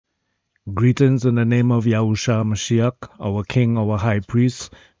Greetings in the name of Yahushua Mashiach, our King, our High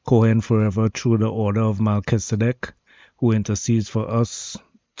Priest, Kohen forever through the order of Melchizedek, who intercedes for us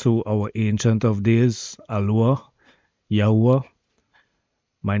to our Ancient of Days, Alua, Yahuwah.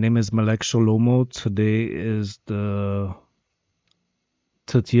 My name is Malek Sholomo. Today is the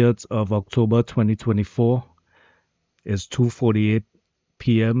 30th of October 2024. It's 2:48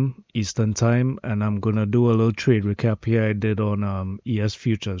 p.m. Eastern Time, and I'm going to do a little trade recap here I did on ES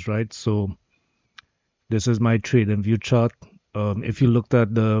Futures, right? So this is my trade and view chart. If you looked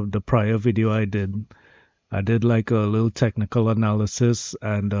at the prior video I did like a little technical analysis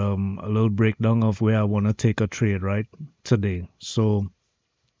and a little breakdown of where I want to take a trade right today. So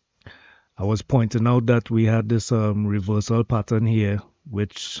I was pointing out that we had this reversal pattern here,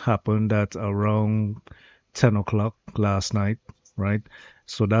 which happened at around 10 o'clock last night, right?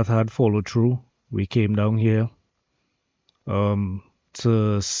 So that had followed through. We came down here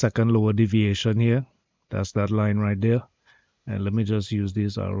to second lower deviation here. That's that line right there. And let me just use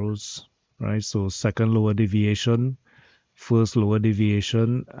these arrows, right? So second lower deviation, first lower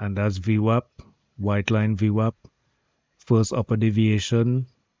deviation, and that's VWAP, white line VWAP, first upper deviation,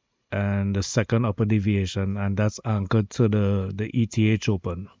 and the second upper deviation, and that's anchored to the ETH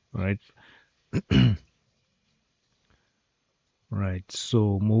open, right? Right,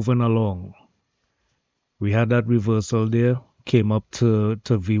 so moving along, we had that reversal there, came up to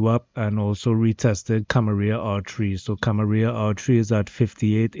VWAP and also retested Camarilla R3. So Camarilla R3 is at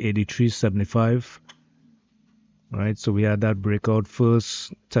 58.8375. Right, so we had that breakout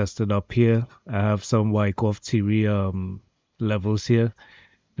first, tested up here. I have some Wyckoff theory levels here.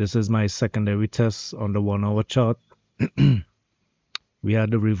 This is my secondary test on the 1 hour chart. We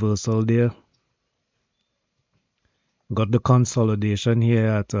had the reversal there. Got the consolidation here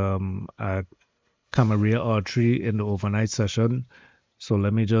at Camarilla R3 in the overnight session. So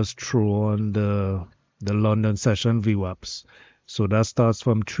let me just throw on the London session VWAPs. So that starts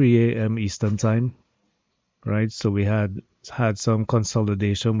from 3 a.m. Eastern time. Right, so we had some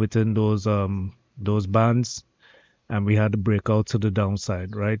consolidation within those bands, and we had a breakout to the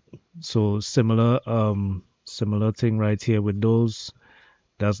downside, right? So similar thing right here with those.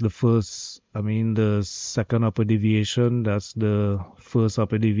 That's the the second upper deviation. That's the first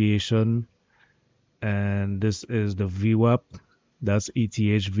upper deviation, and this is the VWAP. That's ETH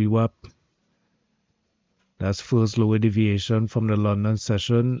VWAP. That's first lower deviation from the London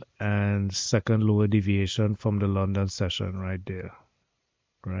session and second lower deviation from the London session right there,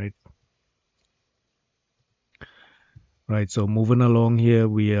 right? Right, so moving along here,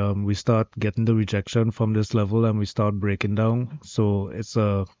 we start getting the rejection from this level and we start breaking down. So it's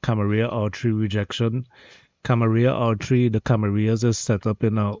a Camarilla R3 rejection. Camarilla R3, the Camarillas is set up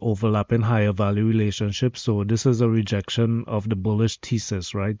in an overlapping higher value relationship. So this is a rejection of the bullish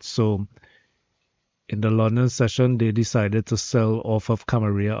thesis, right? So in the London session, they decided to sell off of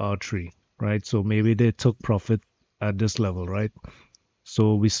Camarilla R3, right? So maybe they took profit at this level, right?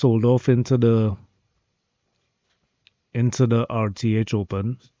 So we sold off into the RTH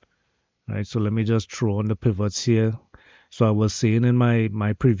open, right? So let me just throw on the pivots here. So I was saying in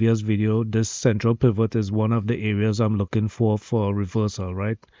my previous video, this central pivot is one of the areas I'm looking for a reversal,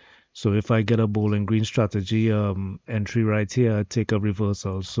 right? So if I get a bowling green strategy entry right here, I take a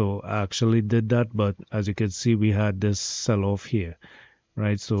reversal. So I actually did that, but as you can see, we had this sell off here,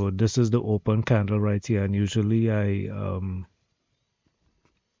 right? So this is the open candle right here, and usually I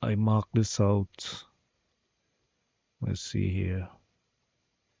mark this out. Let's see here.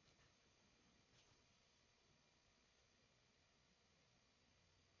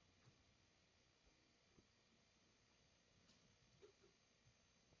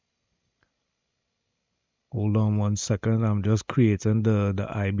 Hold on 1 second. I'm just creating the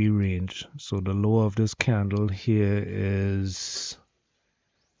IB range. So the low of this candle here is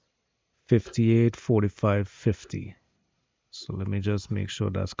 58.45.50. So let me just make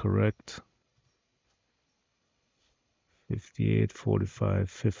sure that's correct.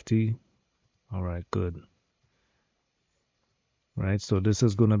 58.45.50. All right, good. Right, so this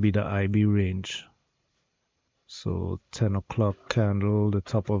is going to be the IB range. So 10 o'clock candle, the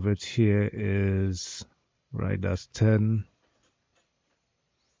top of it here is, right, that's 10.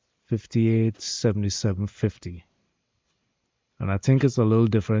 58.77.50. And I think it's a little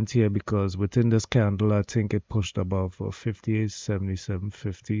different here because within this candle, I think it pushed above for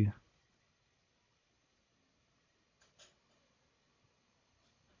 58.77.50.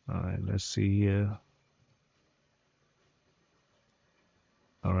 All right, let's see here.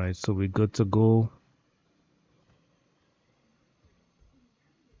 All right, so we're good to go.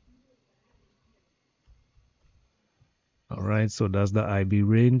 All right, so that's the IB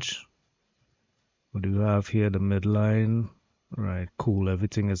range. What do you have here? The midline. Right, cool.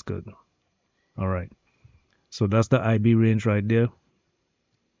 Everything is good. All right. So that's the IB range right there.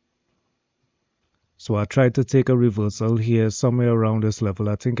 So I tried to take a reversal here somewhere around this level.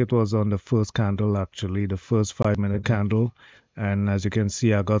 I think it was on the first candle actually, the first 5-minute candle. And as you can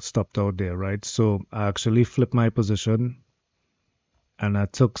see, I got stopped out there, right? So I actually flipped my position and I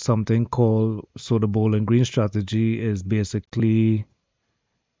took something called, so the bowling green strategy is basically,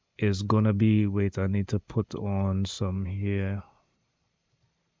 is gonna be, wait, I need to put on some here.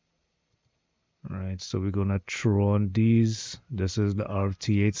 All right, so we're gonna throw on these. This is the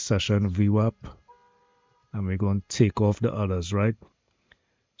RT8 session VWAP, and we're gonna take off the others, right?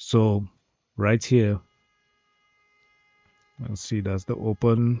 So right here, let's see, that's the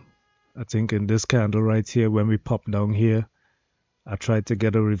open. I think in this candle right here, when we pop down here, I tried to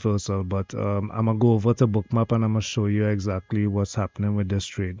get a reversal, but I'm gonna go over to Bookmap and I'm gonna show you exactly what's happening with this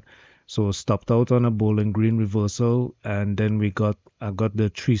trade. So stopped out on a bowling green reversal, and then I got the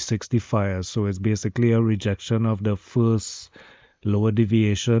 360 fire. So it's basically a rejection of the first lower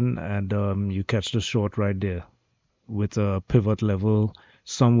deviation, and you catch the short right there with a pivot level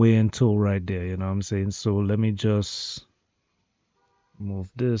somewhere in tow right there. You know what I'm saying? So let me just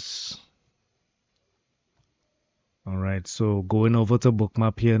move this. All right, so going over to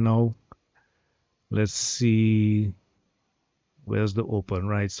Bookmap here now. Let's see, where's the open,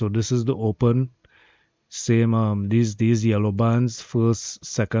 right? So this is the open. Same these yellow bands, first,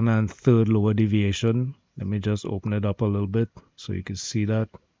 second, and third lower deviation. Let me just open it up a little bit so you can see that.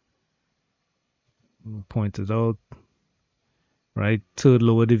 Point it out. Right, third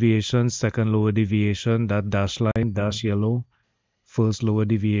lower deviation, second lower deviation, that dash line, dash yellow. First lower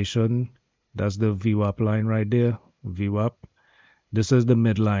deviation, that's the VWAP line right there, VWAP. This is the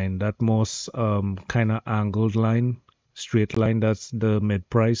midline, that most kind of angled line, straight line, that's the mid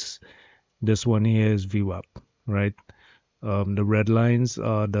price. This one here is VWAP, right? The red lines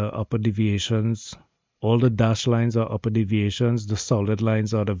are the upper deviations. All the dash lines are upper deviations. The solid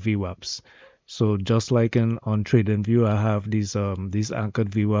lines are the VWAPs. So just like on TradingView, I have these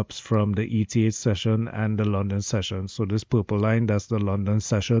anchored VWAPs from the ETH session and the London session. So this purple line, that's the London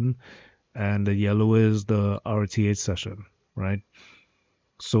session, and the yellow is the RTH session, right?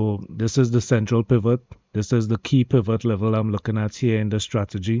 So this is the central pivot. This is the key pivot level I'm looking at here in the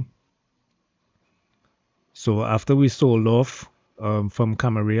strategy. So after we sold off from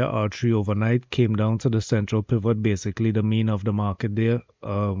Camarilla R3 overnight, came down to the central pivot, basically the mean of the market there,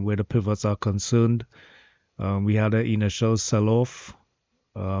 where the pivots are concerned. We had an initial sell-off,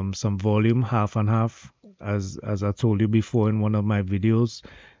 some volume, half and half, as I told you before in one of my videos.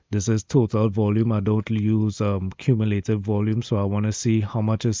 This is total volume. I don't use cumulative volume, so I want to see how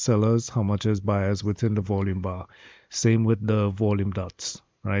much is sellers, how much is buyers within the volume bar. Same with the volume dots,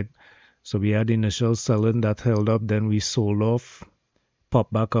 right? So we had initial selling that held up, then we sold off,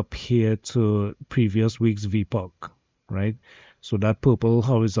 popped back up here to previous week's VPOC, right? So that purple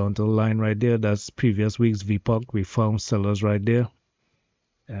horizontal line right there, that's previous week's VPOC. We found sellers right there.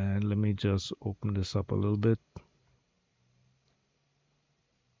 And let me just open this up a little bit.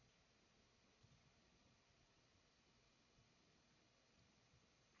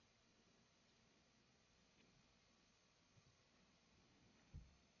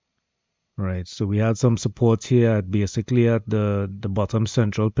 Right, so we had some support here at basically at the bottom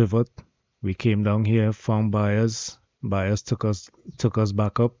central pivot. We came down here, found buyers. Buyers took us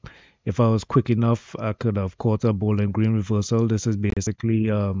back up. If I was quick enough, I could have caught a bowling green reversal. This is basically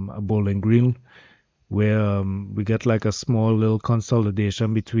a bowling green where we get like a small little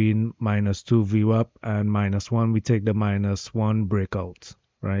consolidation between -2 VWAP and -1. We take the -1 breakout,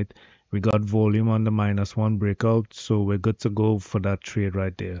 right? We got volume on the -1 breakout, so we're good to go for that trade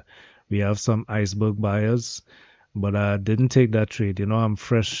right there. We have some iceberg buyers, but I didn't take that trade. You know, I'm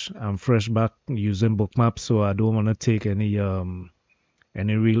fresh back using Bookmap, so I don't want to take any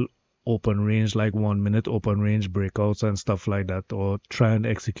real open range, like 1 minute open range breakouts and stuff like that, or try and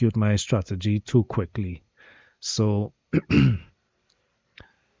execute my strategy too quickly. So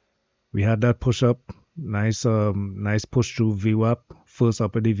we had that push up, nice push through VWAP, first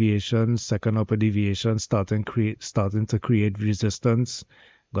upper deviation, second upper deviation, starting to create resistance.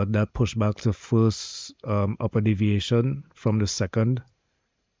 Got that push back to first upper deviation from the second,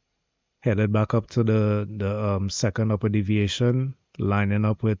 headed back up to the second upper deviation, lining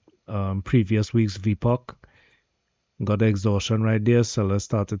up with previous week's VPOC. Got the exhaustion right there. Sellers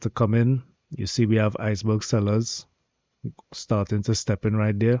started to come in. You see we have iceberg sellers starting to step in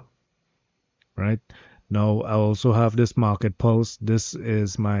right there. Right now, I also have this market pulse. This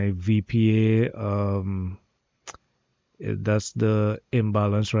is my VPA. That's the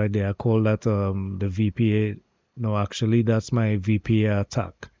imbalance right there. I call that the VPA. No, actually, that's my VPA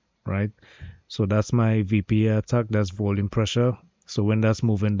attack, right? So that's my VPA attack. That's volume pressure. So when that's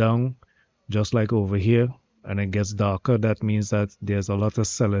moving down, just like over here, and it gets darker, that means that there's a lot of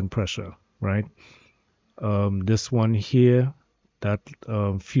selling pressure, right? This one here, that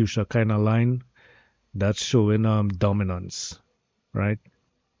fuchsia kind of line, that's showing dominance, right?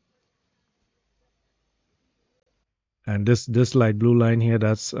 And this light blue line here,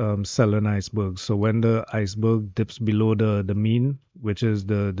 that's selling iceberg. So when the iceberg dips below the mean, which is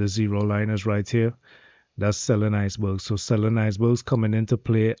the zero line is right here, that's selling iceberg. So selling icebergs coming into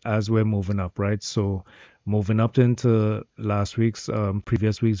play as we're moving up, right? So moving up into last week's,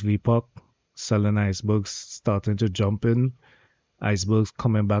 previous week's VPOC, selling icebergs starting to jump in, icebergs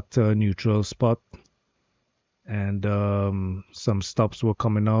coming back to a neutral spot, and some stops were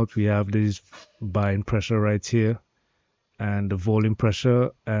coming out. We have this buying pressure right here, and the volume pressure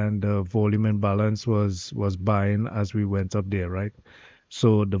and the volume imbalance was buying as we went up there, right?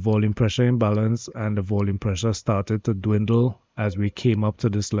 So the volume pressure imbalance and the volume pressure started to dwindle as we came up to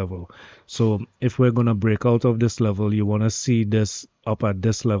this level. So if we're going to break out of this level, you want to see this up at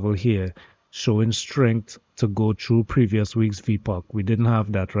this level here, showing strength to go through previous week's VPOC. We didn't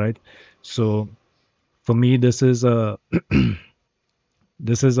have that, right? So for me, this is a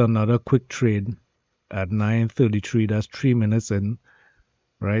this is another quick trade at 9:33. That's 3 minutes in,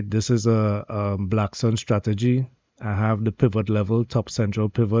 right? This is a Black Sun strategy. I have the pivot level, top central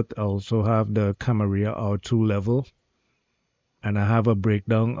pivot. I also have the Camarilla R2 level. And I have a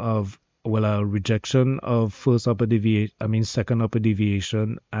breakdown of, well, a rejection of first upper deviation, I mean, second upper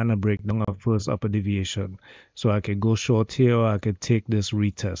deviation, and a breakdown of first upper deviation. So I could go short here, or I could take this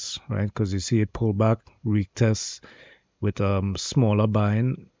retest, right? Because you see it pull back, retest with smaller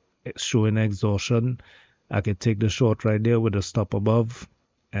buying, showing exhaustion. I could take the short right there with a stop above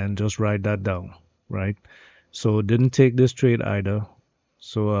and just write that down, right? So didn't take this trade either.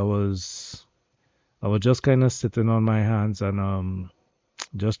 So I was just kind of sitting on my hands and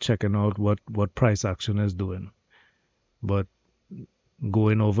just checking out what price action is doing. But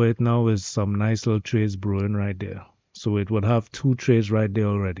going over it now is some nice little trades brewing right there. So it would have two trades right there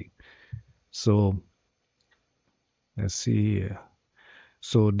already. So let's see here.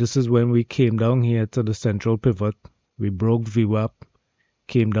 So this is when we came down here to the central pivot. We broke VWAP,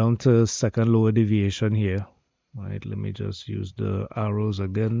 came down to second lower deviation here. All right, let me just use the arrows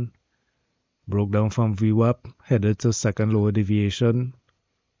again. Broke down from VWAP, headed to second lower deviation,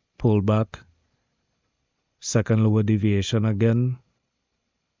 pull back, second lower deviation again,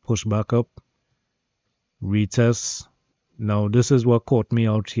 push back up, retest. Now this is what caught me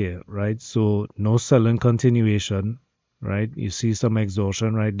out here, right? So no selling continuation, right? You see some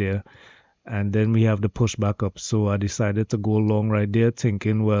exhaustion right there. And then we have the push back up. So I decided to go long right there,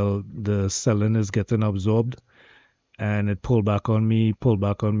 thinking, well, the selling is getting absorbed. And it pulled back on me,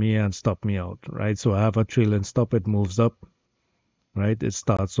 and stopped me out, right? So I have a trailing stop. It moves up, right? It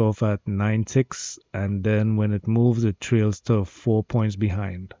starts off at 9 ticks, and then when it moves, it trails to 4 points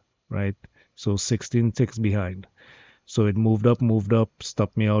behind, right? So 16 ticks behind. So it moved up,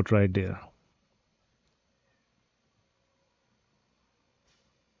 stopped me out right there.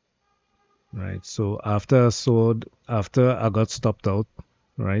 Right, so after I got stopped out,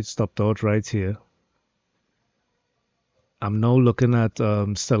 right? Stopped out right here. I'm now looking at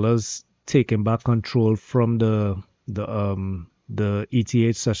sellers taking back control from the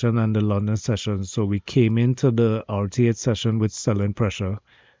ETH session and the London session. So we came into the RTH session with selling pressure,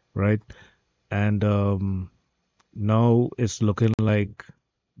 right? And now it's looking like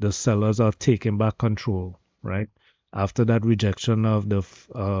the sellers are taking back control, right? After that rejection of the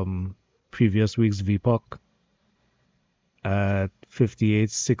previous week's VPOC at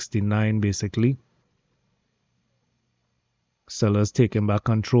 58.69 basically. Sellers taking back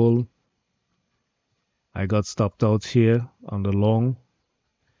control. I got stopped out here on the long,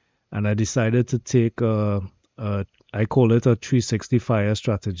 and I decided to take I call it a 360 fire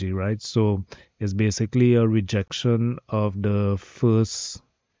strategy, right? So it's basically a rejection of the first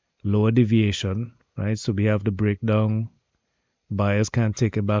lower deviation, right? So we have the breakdown, buyers can't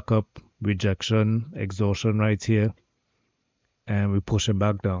take it back up, rejection, exhaustion right here, and we push it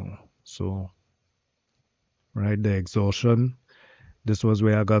back down. So, right, the exhaustion, this was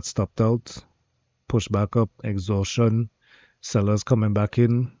where I got stopped out, push back up, exhaustion, sellers coming back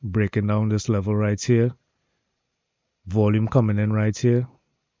in, breaking down this level right here, volume coming in right here,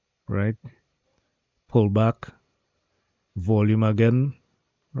 right, pull back, volume again,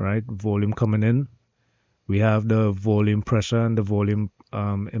 right, volume coming in. We have the volume pressure and the volume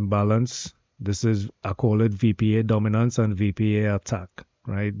imbalance. This is, I call it VPA dominance and VPA attack,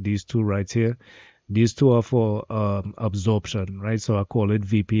 right? These two right here. These two are for absorption, right? So I call it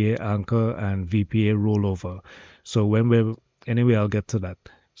VPA anchor and VPA rollover. So when we're, anyway, I'll get to that.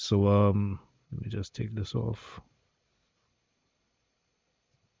 So let me just take this off.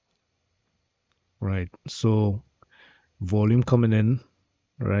 Right. So volume coming in,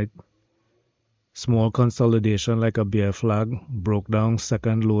 right? Small consolidation like a bear flag, broke down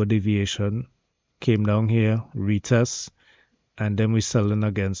second lower deviation, came down here, retest, and then we sell in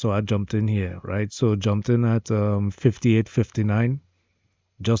again. So I jumped in here, right? So jumped in at 58.59,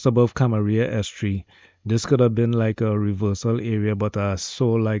 just above Camarillo S3. This could have been like a reversal area, but I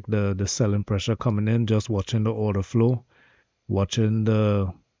saw like the selling pressure coming in, just watching the order flow, watching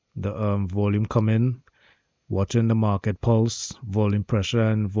the volume come in, watching the market pulse, volume pressure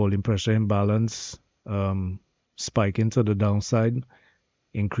and volume pressure imbalance spike into the downside,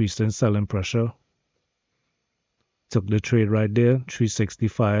 increased in selling pressure. Took the trade right there,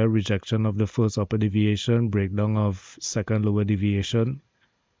 365, rejection of the first upper deviation, breakdown of second lower deviation.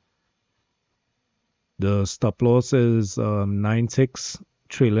 The stop loss is 9 ticks,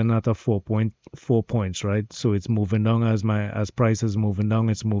 trailing at a 4.4 points, right? So it's moving down as price is moving down,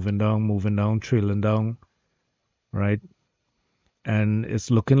 it's moving down, trailing down, right? And it's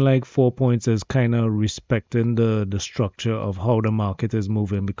looking like 4 points is kind of respecting the structure of how the market is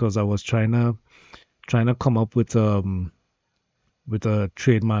moving, because I was trying to come up with a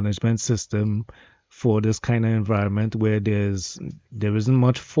trade management system for this kind of environment where there isn't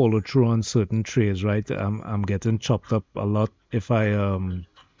much follow through on certain trades, right? I'm getting chopped up a lot if I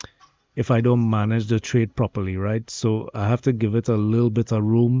don't manage the trade properly, right? So I have to give it a little bit of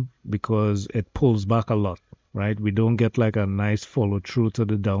room because it pulls back a lot, right? We don't get like a nice follow through to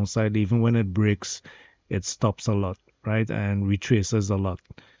the downside. Even when it breaks, it stops a lot, right? And retraces a lot.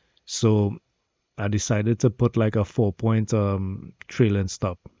 So I decided to put like a 4 point trailing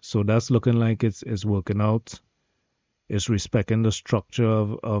stop. So that's looking like it's working out. It's respecting the structure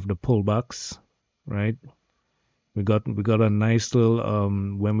of the pullbacks, right? We got a nice little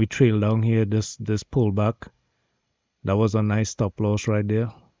when we trail down here, this pullback. That was a nice stop loss right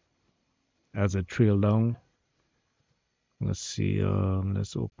there as it trailed down. Let's see,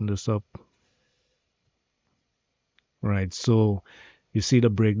 let's open this up. Right, so you see the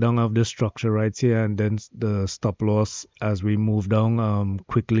breakdown of the structure right here, and then the stop loss as we move down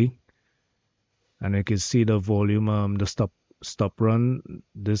quickly. And you can see the volume, the stop run.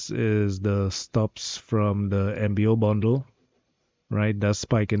 This is the stops from the MBO bundle, right? That's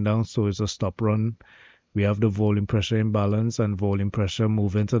spiking down, so it's a stop run. We have the volume pressure imbalance and volume pressure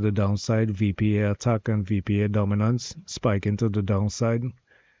move into the downside, VPA attack and VPA dominance, spike into the downside.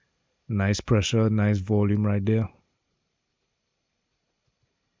 Nice pressure, nice volume right there.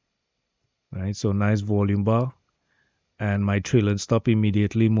 Right, so nice volume bar. And my trailing stop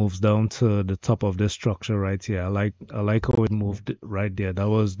immediately moves down to the top of the structure right here. I like how it moved right there. That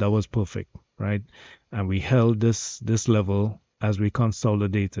was perfect, right? And we held this level as we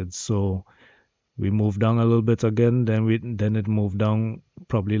consolidated. So we moved down a little bit again, then it moved down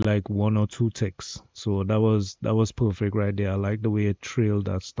probably like 1 or 2 ticks. So that was perfect right there. I like the way it trailed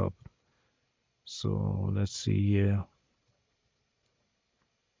that stop. So let's see here.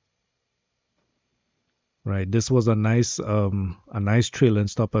 Right, this was a nice trailing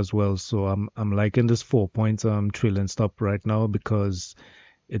stop as well. So I'm liking this 4 point trailing stop right now because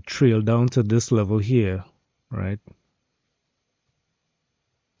it trailed down to this level here, right?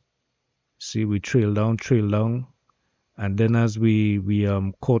 See, we trail down, and then as we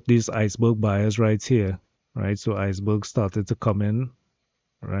caught these iceberg buyers right here, right? So iceberg started to come in,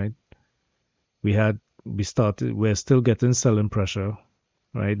 right? We're still getting selling pressure,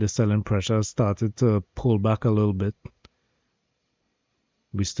 right? The selling pressure started to pull back a little bit.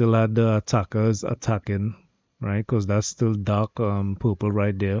 We still had the attackers attacking, right? Because that's still dark purple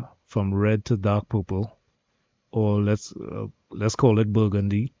right there, from red to dark purple, or let's call it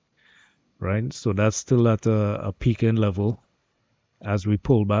burgundy, right? So that's still at a peaking level as we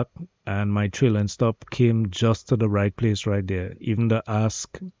pull back, and my trailing stop came just to the right place right there. Even the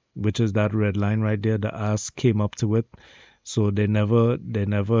ask, which is that red line right there, the ask came up to it. So they never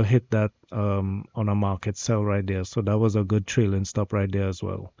hit that on a market sell right there. So that was a good trailing stop right there as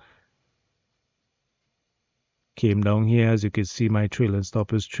well. Came down here, as you can see, my trailing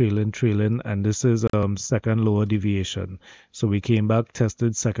stop is trailing, and this is second lower deviation. So we came back,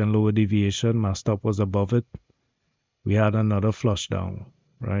 tested second lower deviation, my stop was above it. We had another flush down,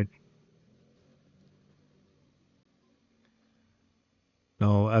 right?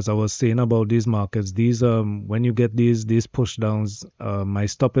 Now, as I was saying about these markets, these when you get these push downs, my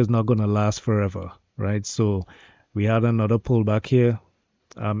stop is not gonna last forever, right? So we had another pullback here.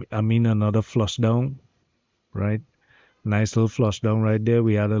 I mean another flush down, right? Nice little flush down right there.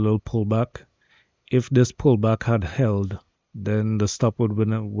 We had a little pullback. If this pullback had held, then the stop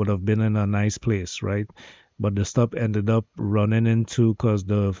would have been in a nice place, right? But the stop ended up running into, because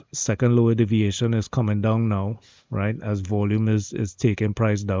the second lower deviation is coming down now, right? As volume is taking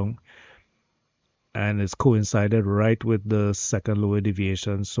price down, and it's coincided right with the second lower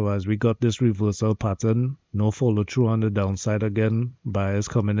deviation. So as we got this reversal pattern, no follow through on the downside again, buyers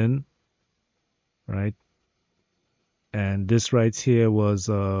coming in, right? And this right here was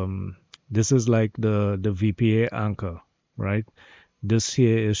this is like the VPA anchor, right? This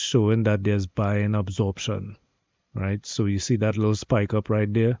here is showing that there's buying absorption, right? So you see that little spike up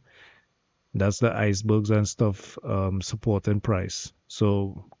right there. That's the icebergs and stuff supporting price.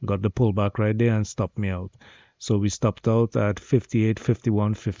 So got the pullback right there and stopped me out. So we stopped out at 58,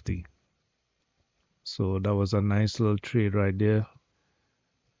 51.50. So that was a nice little trade right there.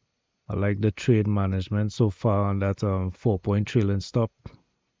 I like the trade management so far on that 4-point trailing stop.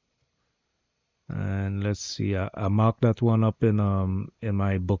 And let's see, I marked that one up in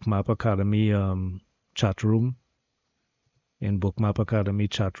my Bookmap Academy chat room. In Bookmap Academy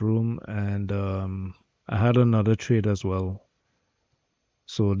chat room, and I had another trade as well.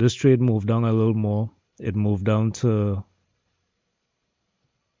 So this trade moved down a little more. It moved down to,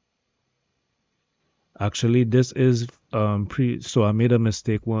 actually this is so I made a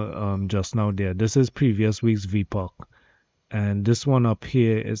mistake just now there. This is previous week's VPOC, and this one up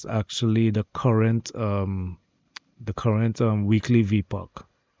here is actually the current weekly VPOC,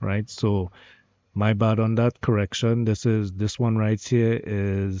 right? So my bad on that correction. This one right here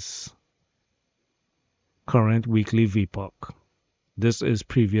is current weekly VPOC. This is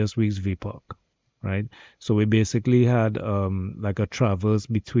previous week's VPOC, right? So we basically had like a traverse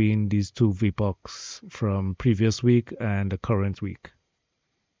between these two VPOCs from previous week and the current week,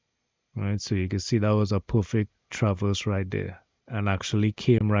 right? So you can see that was a perfect traverse right there, and actually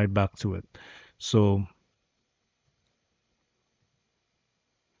came right back to it. So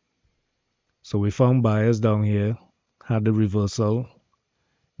we found buyers down here, had the reversal.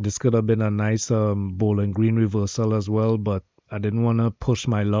 This could have been a nice bowling green reversal as well, but I didn't want to push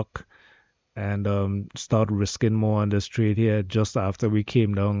my luck and start risking more on this trade here just after we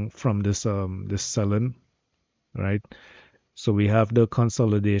came down from this selling, right? So we have the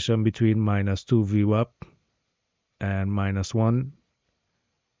consolidation between -2 VWAP and -1,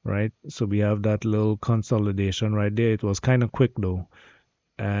 right? So we have that little consolidation right there. It was kind of quick though.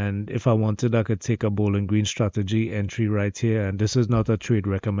 And if I wanted, I could take a bowling green strategy entry right here. And this is not a trade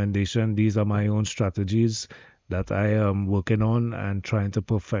recommendation. These are my own strategies that I am working on and trying to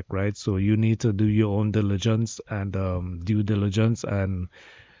perfect, right? So you need to do your own diligence and due diligence and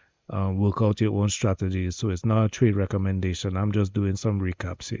work out your own strategies. So it's not a trade recommendation. I'm just doing some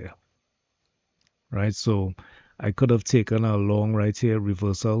recaps here, right? So I could have taken a long right here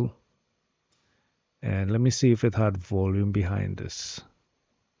reversal. And let me see if it had volume behind this.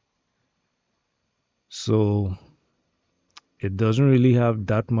 So it doesn't really have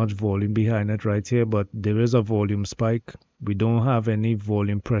that much volume behind it right here, but there is a volume spike. We don't have any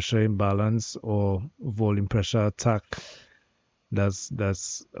volume pressure imbalance or volume pressure attack that's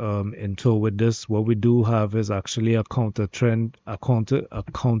in tow with this. What we do have is actually a counter trend, a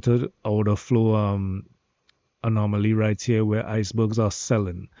counter order flow anomaly right here where icebergs are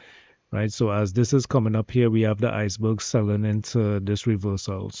selling, right? So as this is coming up here, we have the iceberg selling into this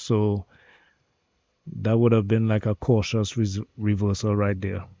reversal. So that would have been like a cautious reversal right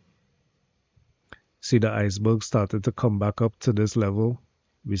there. See, the iceberg started to come back up to this level.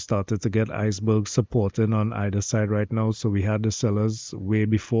 We started to get iceberg supporting on either side right now. So we had the sellers way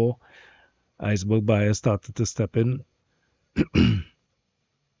before. Iceberg buyers started to step in.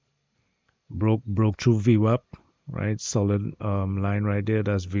 broke through VWAP, right? Solid line right there.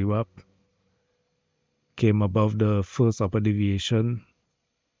 That's VWAP. Came above the first upper deviation.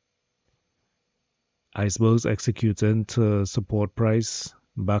 Icebergs executing to support price,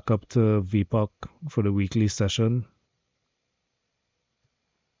 back up to VPOC for the weekly session.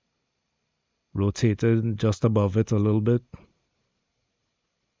 Rotated just above it a little bit.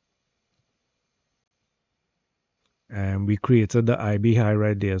 And we created the IB high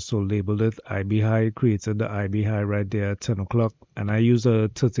right there. So labeled it IB high, created the IB high right there at 10 o'clock. And I use a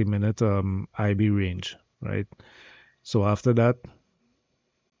 30-minute IB range, right? So after that,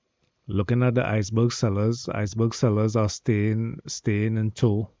 looking at the iceberg sellers are staying in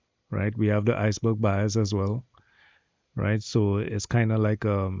tow, right? We have the iceberg buyers as well. right? So it's kind of like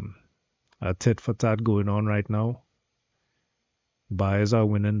a tit for tat going on right now. Buyers are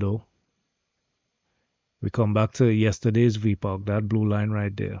winning though. We come back to yesterday's VPOC, that blue line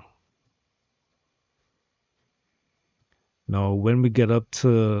right there. Now, when we get up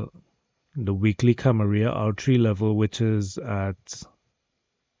to the weekly Camarillo R3 level, which is at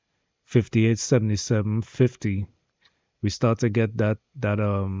 58.77.50, we start to get that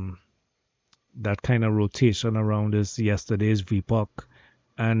kind of rotation around this yesterday's VPOC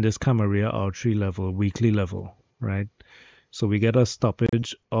and this Camarillo R3 level, weekly level, right? So we get a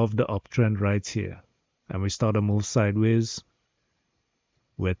stoppage of the uptrend right here, and we start to move sideways.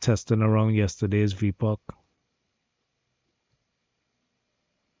 We're testing around yesterday's VPOC.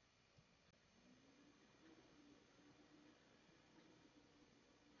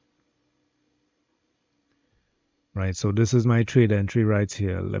 Right, so this is my trade entry right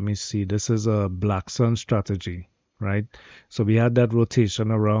here. Let me see. This is a Black Sun strategy, right? So we had that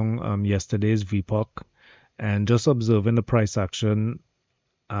rotation around yesterday's VPOC, and just observing the price action,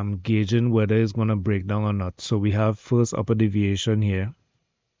 I'm gauging whether it's going to break down or not. So we have first upper deviation here,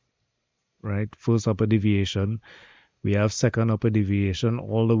 right? First upper deviation. We have second upper deviation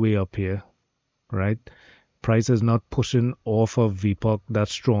all the way up here, right? Price is not pushing off of VPOC that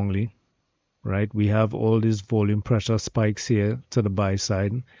strongly, right? We have all these volume pressure spikes here to the buy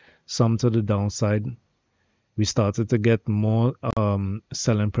side, some to the downside. We started to get more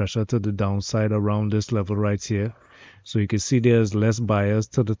selling pressure to the downside around this level right here. So you can see there's less buyers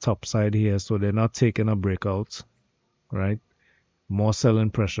to the top side here, so they're not taking a breakout, right? More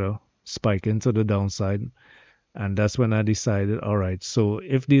selling pressure spiking to the downside. And that's when I decided, all right, so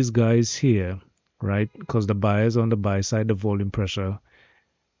if these guys here, right, because the buyers on the buy side, the volume pressure,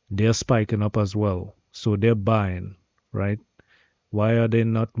 they're spiking up as well. So they're buying, right? Why are they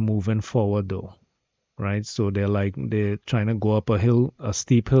not moving forward though? Right? So they're trying to go up a hill, a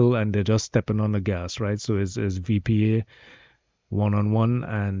steep hill, and they're just stepping on the gas, right? So it's VPA one-on-one.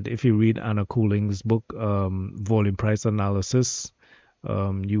 And if you read Anna Cooling's book, Volume Price Analysis,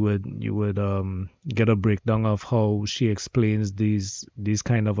 you would get a breakdown of how she explains these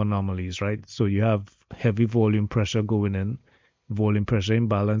kind of anomalies, right? So you have heavy volume pressure going in, volume pressure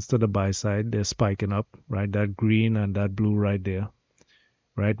imbalance to the buy side, they're spiking up, right? That green and that blue right there,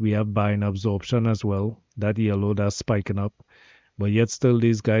 right? We have buying absorption as well, that yellow that's spiking up, but yet still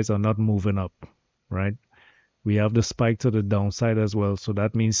these guys are not moving up, right? We have the spike to the downside as well, so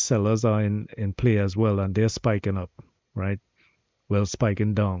that means sellers are in play as well, and they're spiking up, right? Well,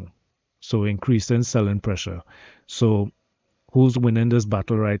 spiking down, so increasing selling pressure. So who's winning this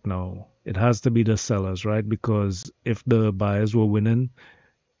battle right now? It has to be the sellers, right? Because if the buyers were winning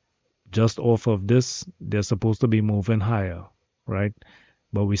just off of this, they're supposed to be moving higher, right?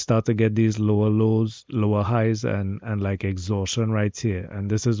 But we start to get these lower lows, lower highs, and like exhaustion right here. And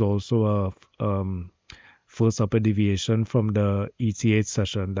this is also a first upper deviation from the ETH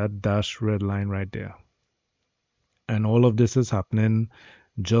session, that dashed red line right there. And all of this is happening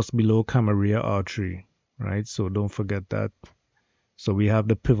just below Camarillo R3, right? So don't forget that. So we have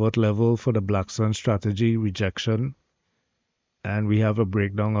the pivot level for the Black Sun strategy, rejection, and we have a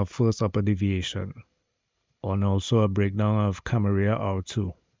breakdown of first upper deviation, and also a breakdown of Camarillo R2.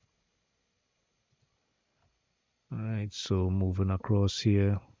 All right, so moving across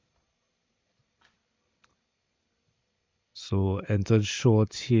here. So entered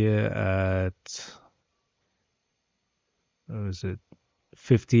short here at, where is it?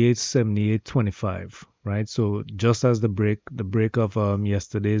 58.78.25, right? So just as the break of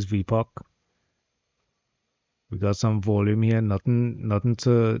yesterday's VPOC, we got some volume here, nothing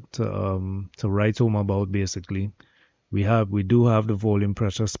to write home about basically. We do have the volume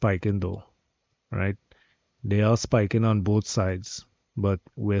pressure spiking though, right? They are spiking on both sides, but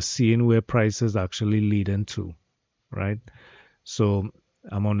we're seeing where price is actually leading to, right? So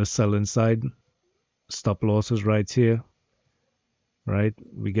I'm on the selling side, stop loss is right here, right?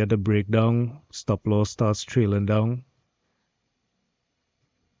 We get a breakdown, stop loss starts trailing down.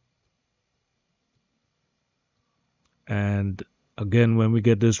 And again, when we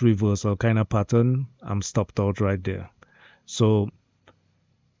get this reversal kind of pattern, I'm stopped out right there. So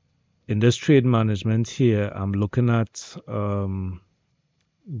in this trade management here, I'm looking at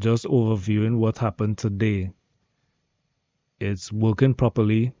just overviewing what happened today. It's working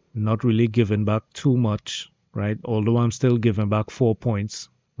properly, not really giving back too much, right? Although I'm still giving back 4 points,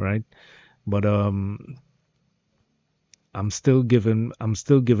 right? But I'm still giving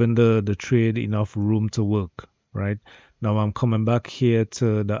the trade enough room to work, right? Now I'm coming back here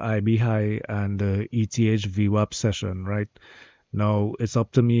to the IB high and the ETH VWAP session, right? Now it's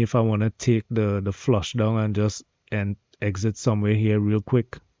up to me if I want to take the flush down and just and exit somewhere here real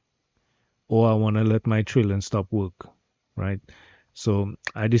quick, or I want to let my trailing stop work, right? So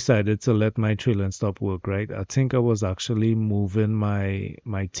I decided to let my trailing stop work, right? I think I was actually moving my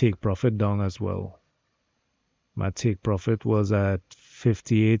take profit down as well. My take profit was at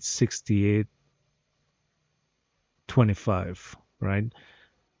 58.6825, right?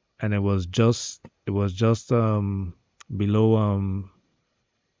 And it was just below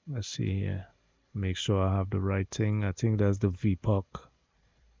let's see here. Make sure I have the right thing. I think that's the VPOC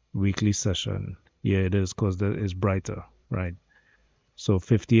weekly session. Yeah, it is because it's brighter, right? So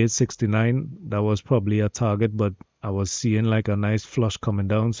 58.69, that was probably a target, but I was seeing like a nice flush coming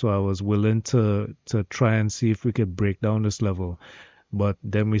down, so I was willing to try and see if we could break down this level. But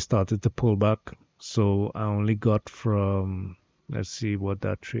then we started to pull back, so I only got from, let's see what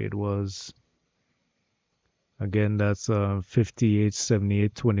that trade was. Again, that's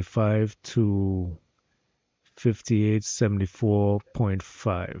 58.7825 to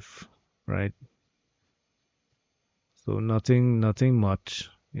 58.74.5, right? So nothing much,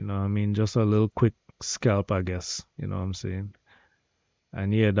 I mean, just a little quick scalp, I guess, you know what I'm saying?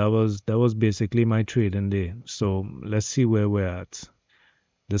 And yeah, that was basically my trading day. So let's see where we're at.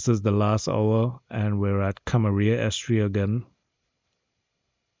 This is the last hour, and we're at Camarilla S3 again.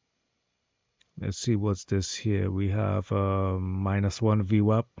 Let's see what's this here. We have -1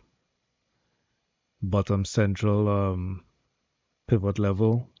 VWAP, bottom central pivot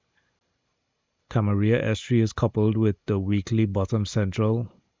level. Camarilla S3 is coupled with the weekly bottom central.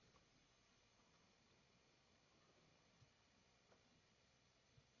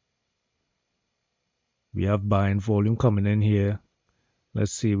 We have buying volume coming in here.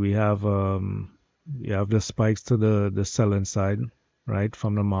 Let's see, we have the spikes to the selling side, right,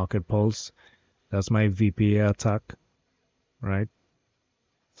 from the market pulse. That's my VPA attack, right?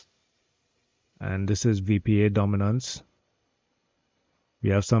 And this is VPA dominance. We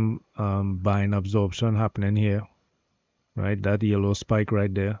have some buying absorption happening here, right? That yellow spike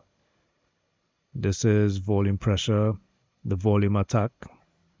right there. This is volume pressure, the volume attack,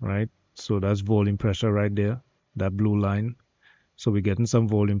 right? So that's volume pressure right there, that blue line. So we're getting some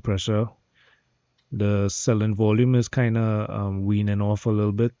volume pressure. The selling volume is kind of weaning off a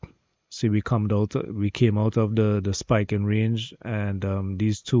little bit. See, we came out of the spike in range, and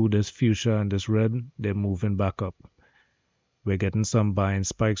these two, this fuchsia and this red, they're moving back up. We're getting some buying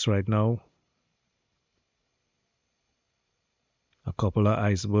spikes right now. A couple of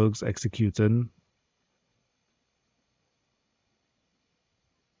icebergs executing.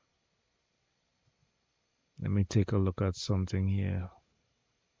 Let me take a look at something here.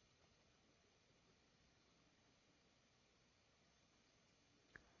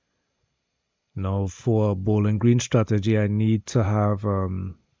 Now, for a bowling green strategy, I need to have a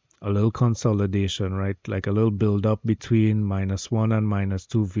little consolidation, right? Like a little build up between -1 and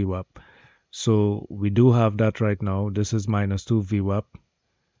 -2 VWAP. So we do have that right now. This is -2 VWAP.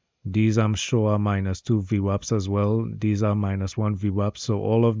 These I'm sure are -2 VWAPs as well. These are -1 VWAP. So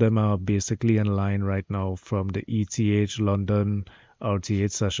all of them are basically in line right now from the ETH London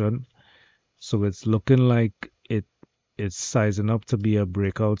RTH session. So it's looking like it's sizing up to be a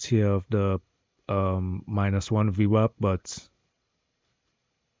breakout here of the -1 VWAP, but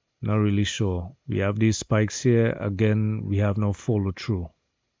not really sure. We have these spikes here. Again, we have no follow through,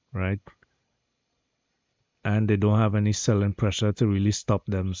 right? And they don't have any selling pressure to really stop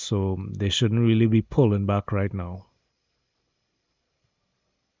them, so they shouldn't really be pulling back right now.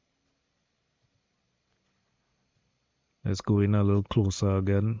 Let's go in a little closer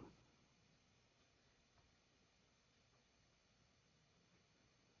again.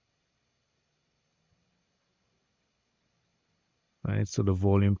 Right, so the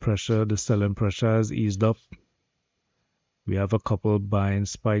volume pressure, the selling pressure has eased up. We have a couple buying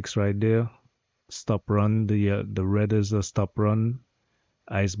spikes right there. Stop run, the red is a stop run.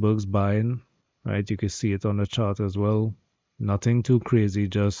 Icebergs buying, right? You can see it on the chart as well. Nothing too crazy,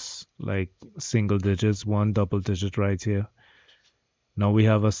 just like single digits, one double digit right here. Now we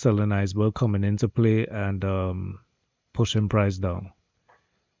have a selling iceberg coming into play and pushing price down.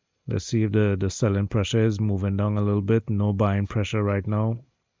 Let's see if the selling pressure is moving down a little bit. No buying pressure right now.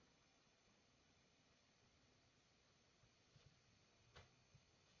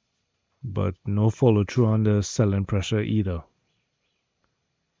 But no follow through on the selling pressure either.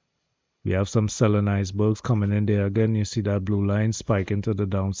 We have some selling icebergs coming in there again. You see that blue line spiking to the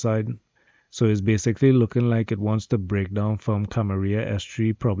downside. So it's basically looking like it wants to break down from Camarilla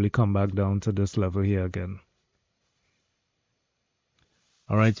S3, probably come back down to this level here again.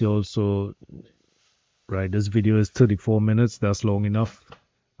 All right, y'all. So, right, this video is 34 minutes. That's long enough.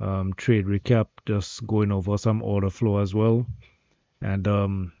 trade recap, just going over some order flow as well. And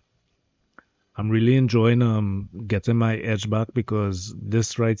I'm really enjoying getting my edge back, because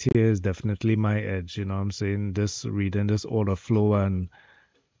this right here is definitely my edge. You know what I'm saying? This reading this order flow and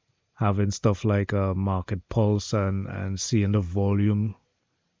having stuff like market pulse and seeing the volume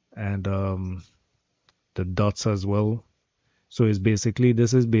and the dots as well. So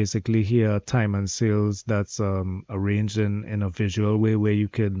this is basically here time and sales that's arranged in a visual way where you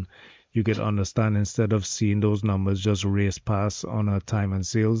can understand, instead of seeing those numbers just race past on a time and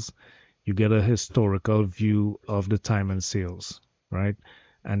sales, you get a historical view of the time and sales, right?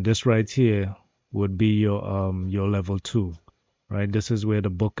 And this right here would be your level 2, right? This is where the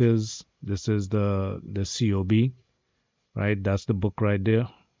book is. This is the COB, right? That's the book right there,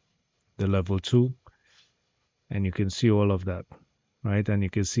 the level 2, and you can see all of that, right? And you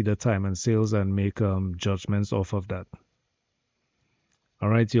can see the time and sales and make judgments off of that. All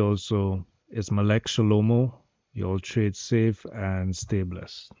right, y'all. So it's Malek Shalomo. Y'all trade safe and stay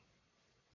blessed.